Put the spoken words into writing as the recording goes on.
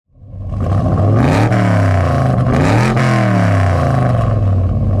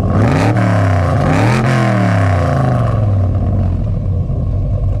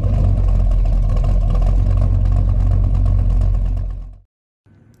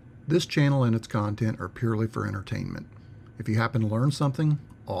This channel and its content are purely for entertainment. If you happen to learn something,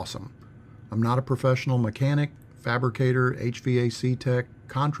 awesome. I'm not a professional mechanic, fabricator, HVAC tech,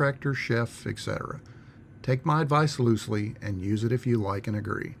 contractor, chef, etc. Take my advice loosely and use it if you like and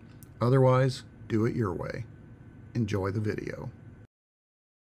agree. Otherwise, do it your way. Enjoy the video.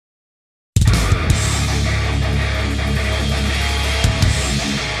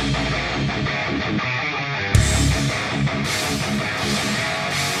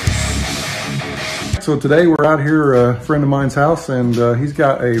 So today we're out here at a friend of mine's house, and he's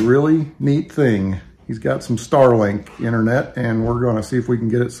got a really neat thing. He's got some Starlink internet, and we're going to see if we can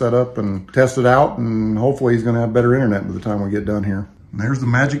get it set up and test it out, and hopefully he's going to have better internet by the time we get done here. And there's the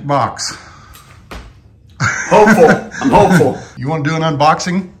magic box. Hopeful. I'm hopeful. You want to do an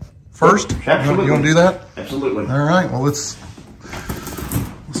unboxing first? Absolutely. You want to do that? Absolutely. All right. Well, let's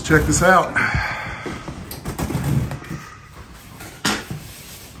check this out.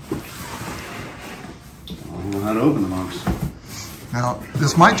 How to open the box. Now,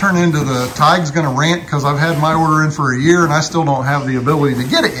 this might turn into the Tig's gonna rant because I've had my order in for a year and I still don't have the ability to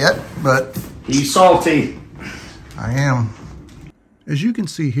get it yet, but... He's salty. I am. As you can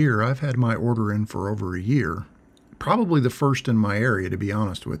see here, I've had my order in for over a year. Probably the first in my area, to be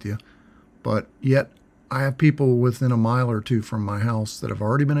honest with you. But yet, I have people within a mile or two from my house that have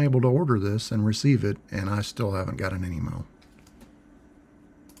already been able to order this and receive it, and I still haven't gotten an email.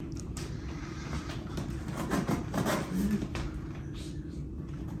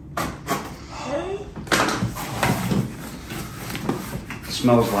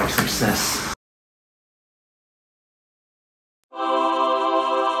 Smells like success.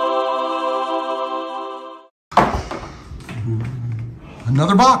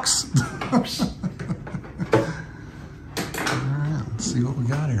 Another box. All right, let's see what we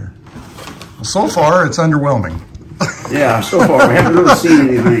got here. Well, so far, it's underwhelming. Yeah, so far we haven't really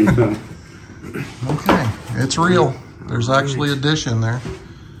seen anything. So. Okay, it's real. There's actually a dish in there.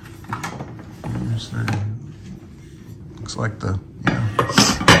 Looks like the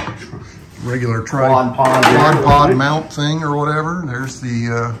regular quad pod mount thing or whatever. There's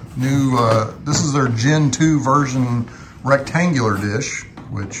the new, this is their Gen2 version rectangular dish,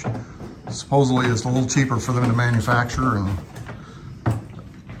 which supposedly is a little cheaper for them to manufacture. And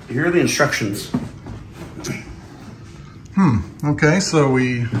here are the instructions. Okay, so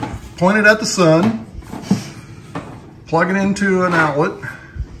we point it at the sun, plug it into an outlet,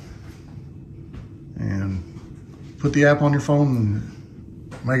 and put the app on your phone and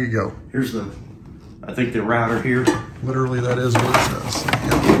make it go. Here's the, I think the router here. Literally, that is what it says.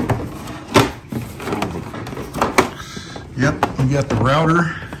 Yep, you got the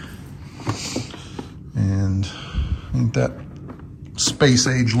router, and ain't that space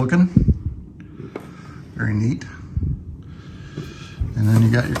age looking? Very neat. And then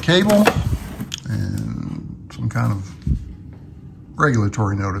you got your cable and some kind of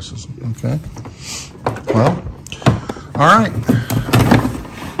regulatory notices. Okay. Well, all right.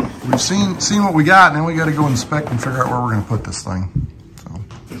 We've seen what we got, and then we got to go inspect and figure out where we're going to put this thing. So,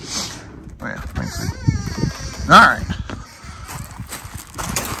 oh yeah, thanks. All right.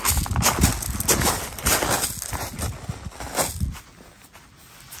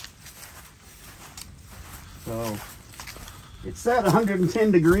 So it's at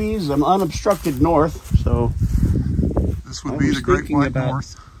 110 degrees. I'm unobstructed north, so this would be the Great Wide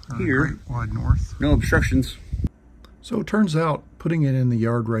North. Here, Great Wide North. No obstructions. So it turns out, putting it in the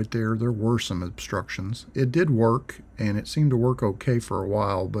yard right there were some obstructions. It did work, and it seemed to work okay for a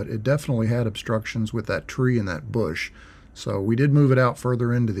while, but it definitely had obstructions with that tree and that bush. So we did move it out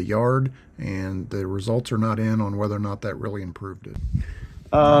further into the yard, and the results are not in on whether or not that really improved it.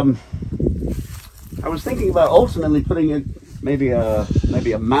 I was thinking about ultimately putting it maybe a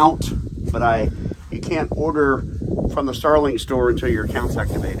mount, but you can't order from the Starlink store until your account's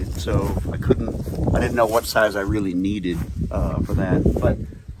activated, so I didn't know what size I really needed for that. But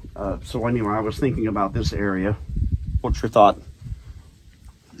so anyway, I was thinking about this area. What's your thought?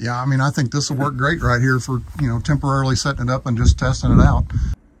 Yeah, I mean, I think this will work great right here for, temporarily setting it up and just testing it out.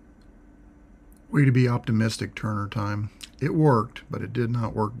 Way to be optimistic, Turner time. It worked, but it did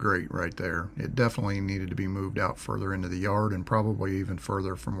not work great right there. It definitely needed to be moved out further into the yard and probably even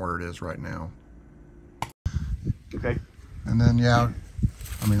further from where it is right now. Okay. And then, yeah,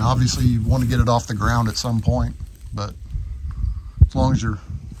 I mean, obviously you want to get it off the ground at some point, but as long as your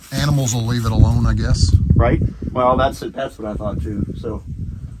animals will leave it alone, I guess. Right. Well, that's it. That's what I thought too. So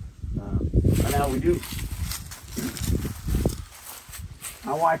now we do.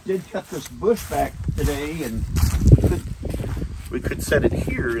 My wife did cut this bush back today, and we could set it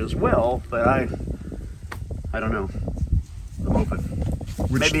here as well, but I don't know. I'm open.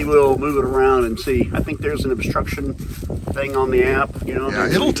 maybe we'll move it around and see. I think there's an obstruction thing on the app. You know. Yeah,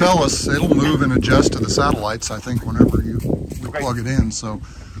 it'll tell us. It'll move and adjust to the satellites. I think whenever we plug it in, so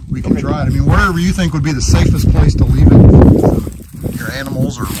we can try it. I mean, wherever you think would be the safest place to leave it, your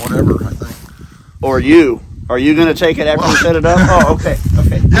animals or whatever. I think. Or you. Are you going to take it after we set it up? Oh, okay.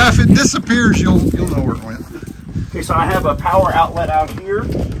 Okay. Yeah, if it disappears, you'll know where it went. Okay, so I have a power outlet out here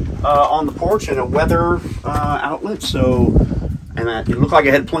on the porch and a weather outlet. So, and it looked like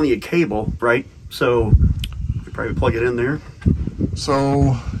I had plenty of cable, right? So, you could probably plug it in there.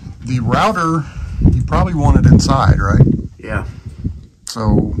 So, the router, you probably want it inside, right? Yeah.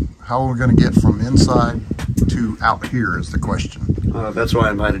 So, how are we going to get from inside to out here is the question. That's why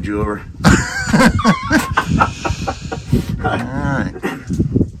I invited you over. All right.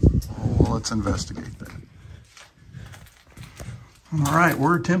 Well, let's investigate that. All right,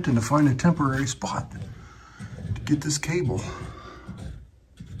 we're attempting to find a temporary spot to get this cable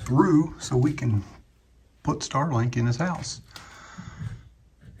through so we can put Starlink in his house.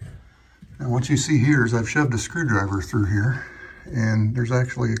 Now, what you see here is I've shoved a screwdriver through here, and there's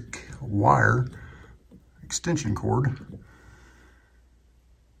actually a wire extension cord,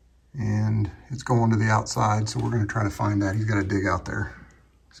 and it's going to the outside, so we're going to try to find that. He's got to dig out there,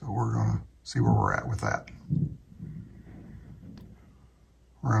 so we're going to see where we're at with that.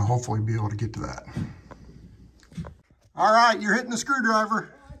 We're going to hopefully be able to get to that. All right, you're hitting the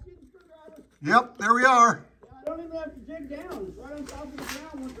screwdriver. Yep, there we are. Yeah, I don't even have to dig down. It's right on top of the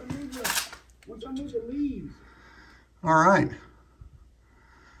ground once I move the leaves. All right.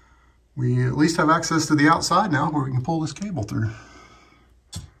 We at least have access to the outside now where we can pull this cable through.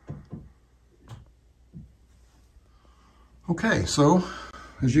 Okay, so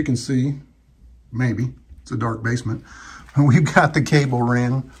as you can see, maybe, it's a dark basement. We've got the cable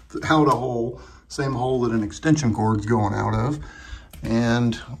ran out a hole, same hole that an extension cord's going out of.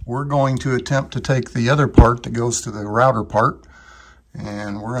 And we're going to attempt to take the other part that goes to the router part.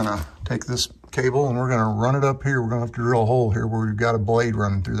 And we're gonna take this cable and we're gonna run it up here. We're gonna have to drill a hole here where we've got a blade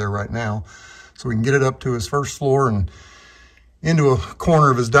running through there right now. So we can get it up to his first floor and into a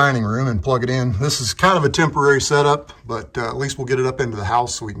corner of his dining room and plug it in. This is kind of a temporary setup, but at least we'll get it up into the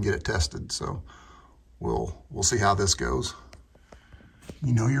house so we can get it tested. So we'll see how this goes.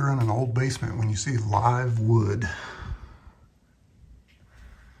 You know you're in an old basement when you see live wood.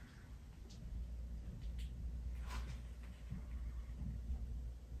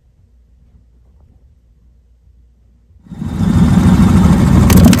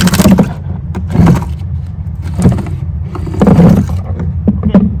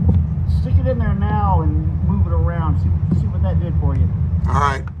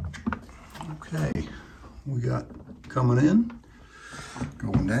 We got coming in,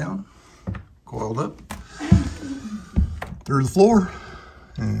 going down, coiled up, through the floor,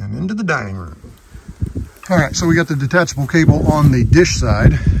 and into the dining room. All right, so we got the detachable cable on the dish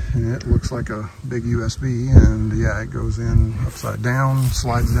side, and it looks like a big USB, and yeah, it goes in upside down,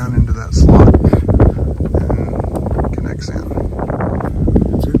 slides down into that slot, and connects in.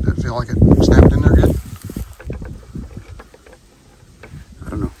 Does it feel like it snapped in there good?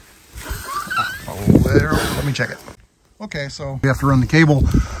 Let me check it. Okay, so you have to run the cable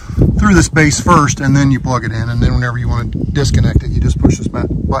through this base first, and then you plug it in, and then whenever you want to disconnect it, you just push this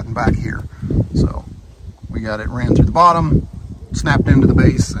button back here. So we got it ran through the bottom, snapped into the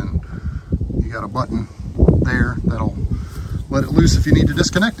base, and you got a button there that'll let it loose if you need to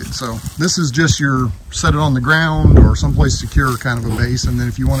disconnect it. So this is just your set it on the ground or someplace secure kind of a base, and then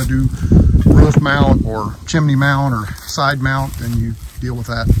if you want to do roof mount or chimney mount or side mount, then you deal with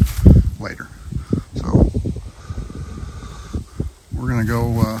that later. So we're gonna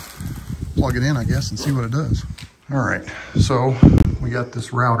go plug it in, I guess, and see what it does. All right, so we got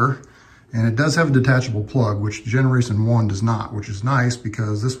this router, and it does have a detachable plug, which Generation 1 does not, which is nice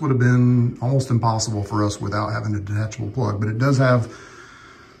because this would have been almost impossible for us without having a detachable plug. But it does have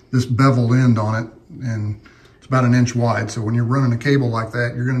this beveled end on it, and it's about 1 inch wide. So when you're running a cable like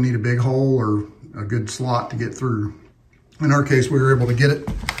that, you're gonna need a big hole or a good slot to get through. In our case, we were able to get it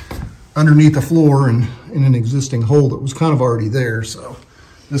underneath the floor and in an existing hole that was kind of already there. So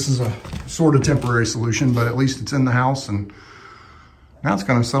this is a sort of temporary solution, but at least it's in the house, and now it's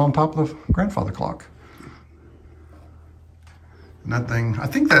going to sit on top of the grandfather clock. And that thing, I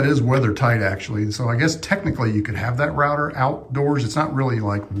think that is weather tight actually. So I guess technically you could have that router outdoors. It's not really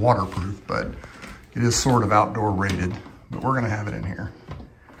like waterproof, but it is sort of outdoor rated, but we're going to have it in here.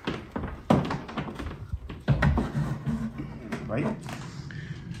 Right.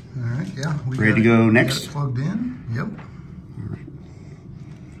 All right, yeah. Ready to go next? Plugged in, yep.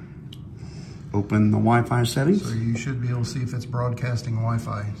 Open the Wi-Fi settings. So you should be able to see if it's broadcasting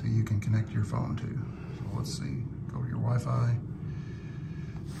Wi-Fi, so you can connect your phone to. So let's see. Go to your Wi-Fi.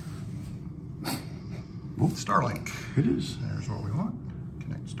 Oh, Starlink. It is. There's what we want.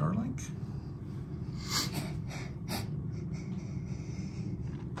 Connect Starlink.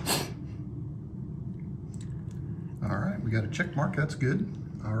 All right, we got a check mark. That's good.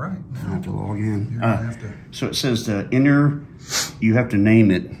 All right. Now I have to log in. You're gonna have to. So it says to enter, you have to name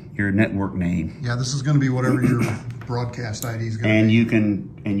it your network name. Yeah, this is going to be whatever your broadcast ID is going to be.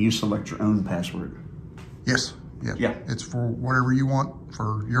 And you select your own password. Yes. Yeah. Yeah. It's for whatever you want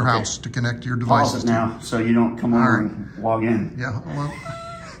for your house to connect your devices Pause it now, so you don't come over and log in. Yeah. Well.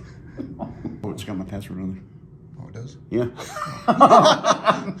 Oh, it's got my password on there. Oh, it does? Yeah.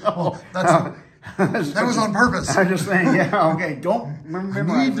 Well, that was on purpose. I was just saying, yeah, okay. Don't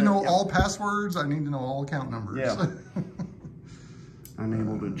remember. I need to know all passwords. I need to know all account numbers. Yeah.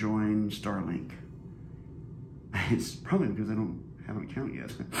 Unable to join Starlink. It's probably because I don't have an account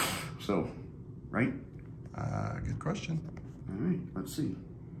yet. So, right? Good question. All right, let's see.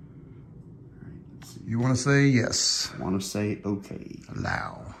 You want to say yes? I want to say okay.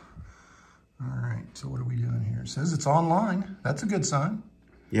 Allow. All right, so what are we doing here? It says it's online. That's a good sign.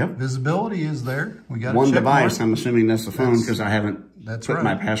 Yep. Visibility is there. We got one a check device. mark. I'm assuming that's the phone because I haven't put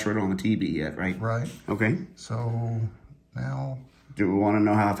my right. password on the TV yet, right? Right. Okay. So now, do we want to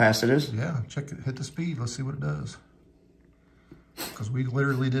know how fast it is? yeah, check it. Hit the speed. Let's see what it does. Because we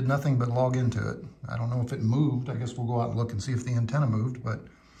literally did nothing but log into it. I don't know if it moved. I guess we'll go out and look and see if the antenna moved, but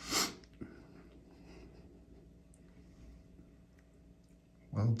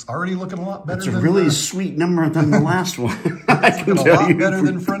well, it's already looking a lot better. It's a really sweet number than the last one. I can a tell lot you. Better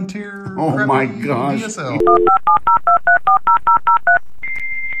than Frontier. Oh my gosh. DSL.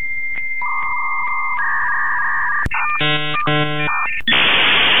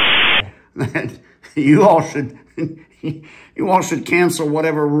 You all should cancel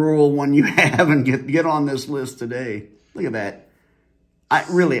whatever rule one you have and get on this list today. Look at that.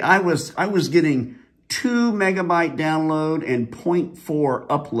 I was getting 2 megabyte download and 0.4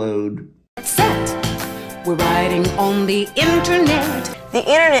 upload. Set. We're riding on the internet. The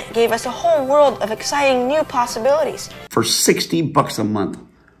internet gave us a whole world of exciting new possibilities. For $60 a month.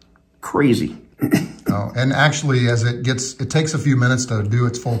 Crazy. Oh, and actually, as it takes a few minutes to do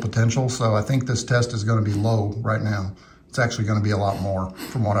its full potential. So I think this test is going to be low right now. It's actually going to be a lot more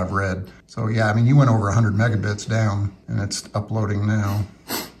from what I've read. So yeah, I mean, you went over 100 megabits down and it's uploading now.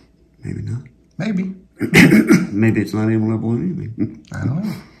 Maybe not. Maybe. Maybe it's not able to upload anything. I don't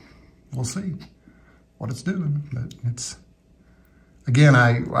know. We'll see what it's doing. But it's, again,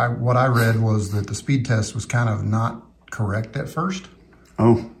 what I read was that the speed test was kind of not correct at first.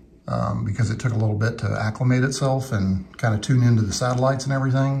 Oh. Because it took a little bit to acclimate itself and kind of tune into the satellites and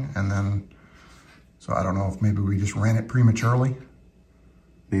everything. And then, so I don't know if maybe we just ran it prematurely.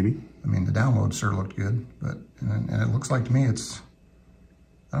 Maybe. I mean, the download sure looked good, but, and it looks like to me it's,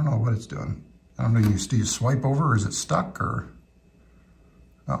 I don't know what it's doing. I don't know, do you swipe over or is it stuck or,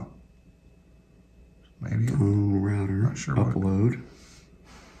 oh. Maybe. Router, not sure upload.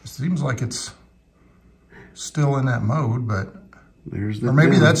 It seems like it's still in that mode, but. There's the or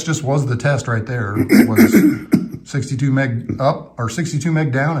maybe that's just was the test right there. It was 62 meg up or 62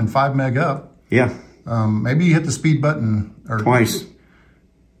 meg down and 5 meg up. Yeah. Maybe you hit the speed button or twice.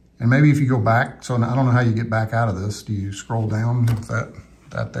 And maybe if you go back, so I don't know how you get back out of this. Do you scroll down with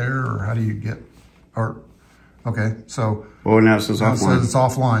that there, or how do you get, or, okay, so. Well, now it says offline. It says it's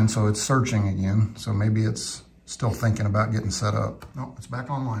offline, so it's searching again. So maybe it's still thinking about getting set up. No, it's back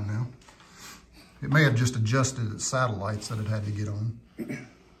online now. It may have just adjusted its satellites that it had to get on.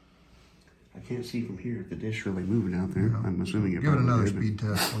 I can't see from here if the dish really moving out there. Yeah. I'm assuming it. Give it another speed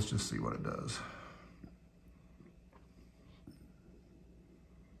test. Let's just see what it does.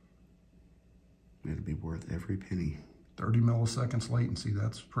 It'll be worth every penny. 30 milliseconds latency.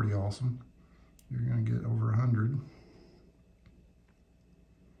 That's pretty awesome. You're going to get over 100.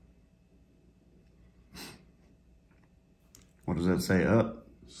 What does that say? Up?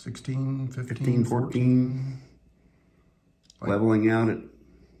 16, 15, 14. Leveling out at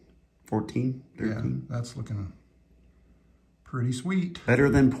 14, 13. Yeah, that's looking pretty sweet. Better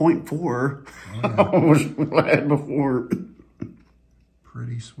than 0.4. Oh, yeah. Was what I had before.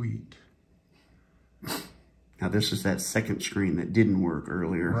 Pretty sweet. Now this is that second screen that didn't work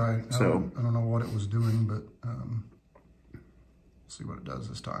earlier. Right. So I don't know what it was doing, but see what it does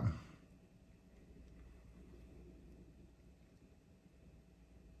this time.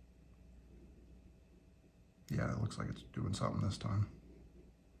 Yeah, it looks like it's doing something this time.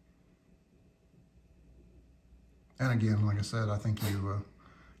 And again, like I said, I think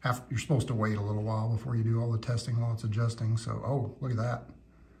you're supposed to wait a little while before you do all the testing while it's adjusting. So, oh, look at that.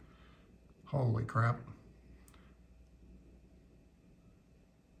 Holy crap.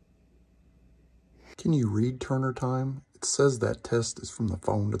 Can you read Turner time? It says that test is from the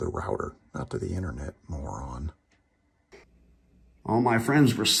phone to the router, not to the internet, moron. All my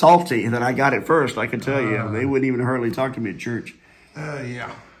friends were salty that I got it first, I can tell you. They wouldn't even hardly talk to me at church.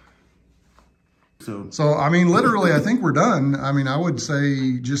 Yeah. So, I mean, literally, I think we're done. I mean, I would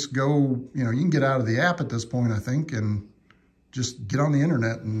say just go, you know, you can get out of the app at this point, I think, and just get on the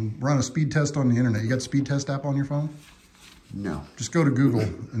internet and run a speed test on the internet. You got the speed test app on your phone? no. Just go to Google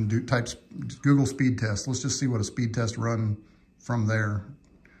and type Google speed test. Let's just see what a speed test run from there.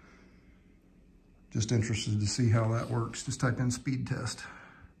 Just interested to see how that works. Just type in speed test.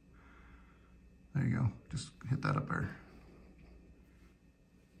 There you go. Just hit that up there.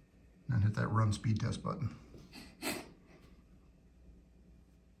 And hit that run speed test button.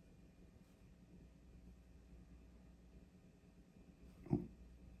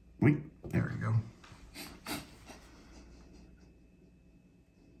 Wait. There you go.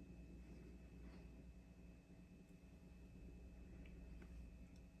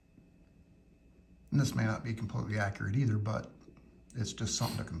 And this may not be completely accurate either, but it's just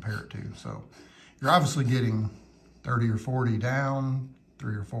something to compare it to. So you're obviously getting 30 or 40 down,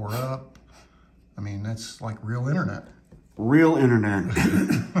 3 or 4 up. I mean, that's like real internet. Real internet.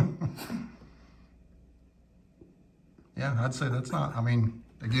 Yeah, I'd say that's not, I mean,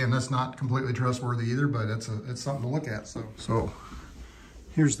 again, that's not completely trustworthy either, but it's something to look at. So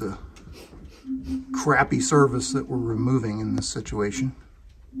here's the crappy service that we're removing in this situation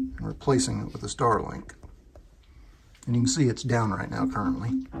and replacing it with a Starlink. And you can see it's down right now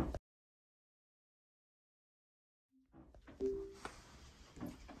currently.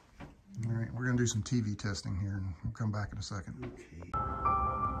 All right, we're gonna do some TV testing here and we'll come back in a second. Okay.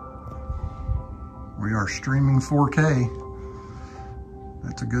 We are streaming 4K.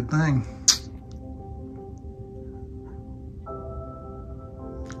 That's a good thing.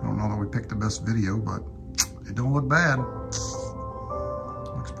 I don't know that we picked the best video, but it don't look bad.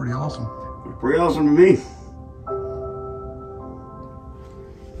 Looks pretty awesome. Pretty awesome to me.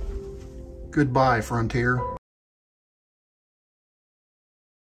 Goodbye, Frontier.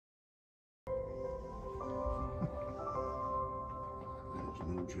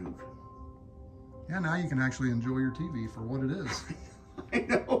 No joke. Yeah, now you can actually enjoy your TV for what it is. I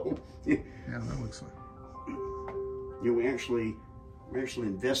know. Yeah, that looks like. you know, we actually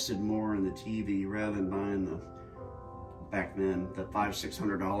invested more in the TV rather than buying the back then the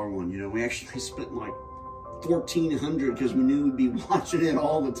 $500-600 one. You know, we actually spent like $1,400 because we knew we'd be watching it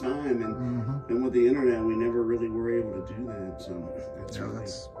all the time, and with the internet, we never really were able to do that. So that's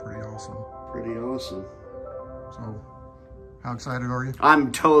that's pretty awesome. Pretty awesome. So, how excited are you?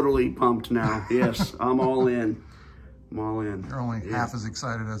 I'm totally pumped now. Yes, I'm all in. I'm all in. You're only half as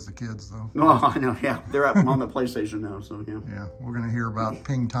excited as the kids, though. Oh, I know. Yeah, they're up on the PlayStation now. So yeah. Yeah, we're going to hear about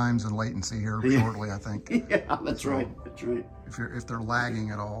ping times and latency here shortly, I think. Yeah, that's right. That's right. If they're lagging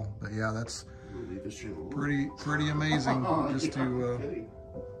at all, but yeah, that's pretty amazing just to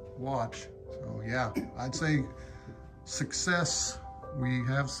watch. So yeah, I'd say success. We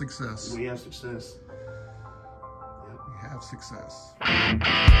have success. We have success. We have success.